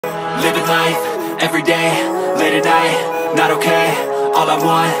Living life, everyday, late at night, not okay. All I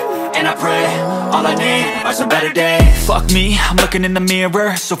want, and I pray, all I need are some better days. Fuck me, I'm looking in the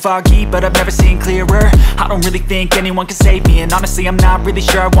mirror, so foggy, but I've never seen clearer. I don't really think anyone can save me, and honestly I'm not really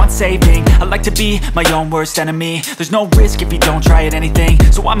sure I want saving. I like to be my own worst enemy. There's no risk if you don't try at anything,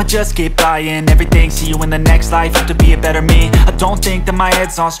 so I'ma just keep buying everything. See you in the next life, have to be a better me. I don't think that my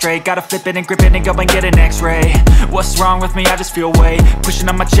head's on straight, gotta flip it and grip it and go and get an x-ray. What's wrong with me? I just feel weight pushing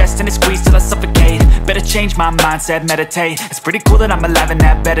on my chest and it squeezes till I suffocate. Better change my mindset, meditate. It's pretty cool that I'm alive and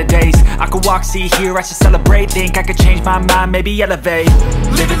have better days. I could walk, see, hear, I should celebrate. Think I could change my mind, maybe elevate.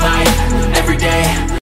 Living life, everyday